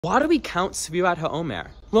Why do we count Sefirat Haomer?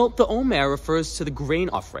 Well, the Omer refers to the grain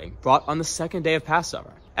offering brought on the second day of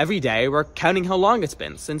Passover. Every day, we're counting how long it's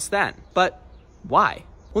been since then. But why?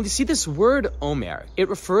 Well, you see, this word Omer, it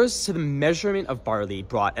refers to the measurement of barley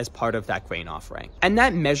brought as part of that grain offering. And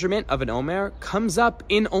that measurement of an Omer comes up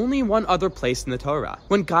in only one other place in the Torah.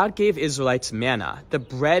 When God gave Israelites manna, the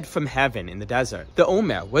bread from heaven in the desert, the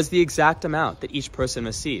Omer was the exact amount that each person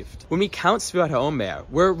received. When we count Sefirat Haomer,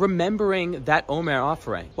 we're remembering that Omer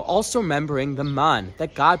offering. We're also remembering the man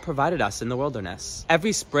that God provided us in the wilderness.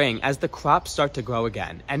 Every spring, as the crops start to grow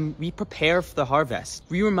again, and we prepare for the harvest,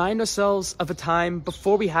 we remind ourselves of a time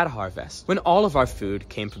before we had a harvest, when all of our food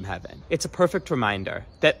came from heaven. It's a perfect reminder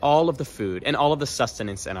that all of the food and all of the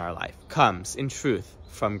sustenance in our life comes, in truth,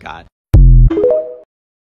 from God.